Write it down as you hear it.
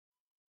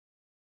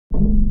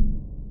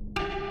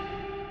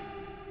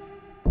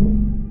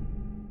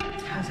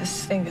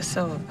This thing is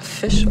so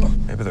official.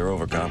 Maybe they're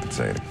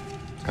overcompensating.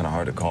 It's kind of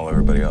hard to call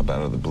everybody up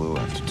out of the blue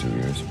after 2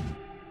 years.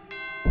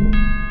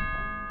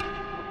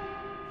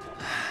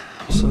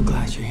 I'm so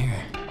glad you're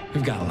here.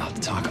 We've got a lot to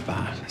talk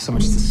about. So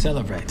much to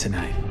celebrate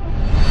tonight.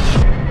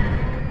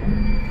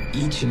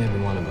 Each and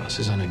every one of us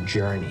is on a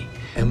journey,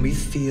 and we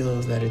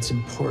feel that it's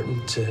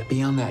important to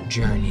be on that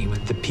journey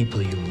with the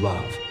people you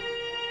love.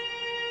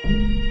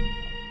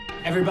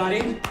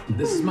 Everybody,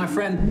 this is my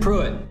friend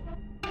Pruitt.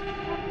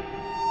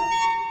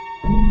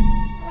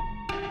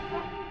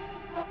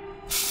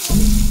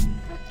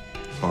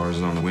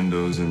 Bars on the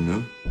windows and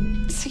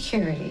no?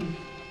 Security.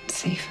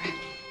 Safer.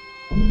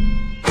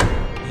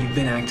 You've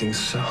been acting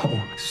so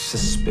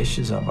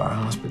suspicious of our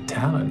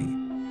hospitality.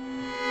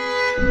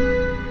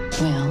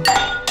 Well,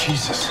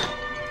 Jesus.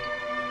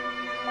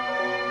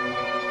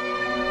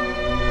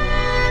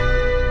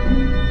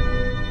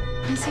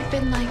 has he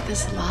been like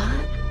this a lot?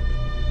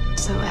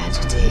 So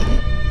agitated?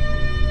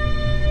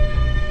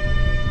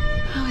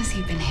 How has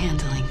he been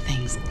handling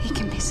things? He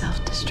can be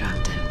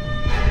self-destructive.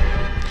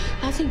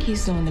 I think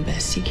he's doing the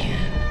best he can.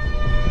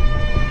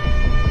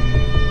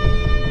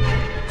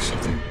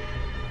 Something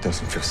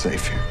doesn't feel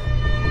safe here.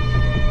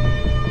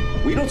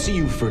 We don't see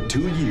you for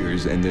 2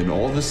 years, and then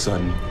all of a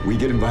sudden, we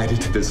get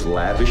invited to this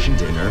lavish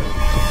dinner.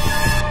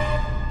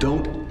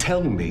 Don't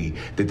tell me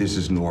that this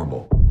is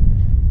normal.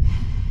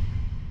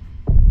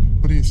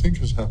 What do you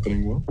think is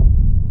happening, Will?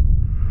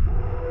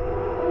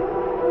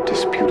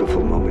 This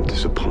beautiful moment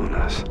is upon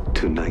us.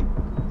 Tonight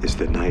is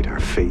the night our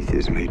faith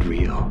is made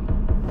real.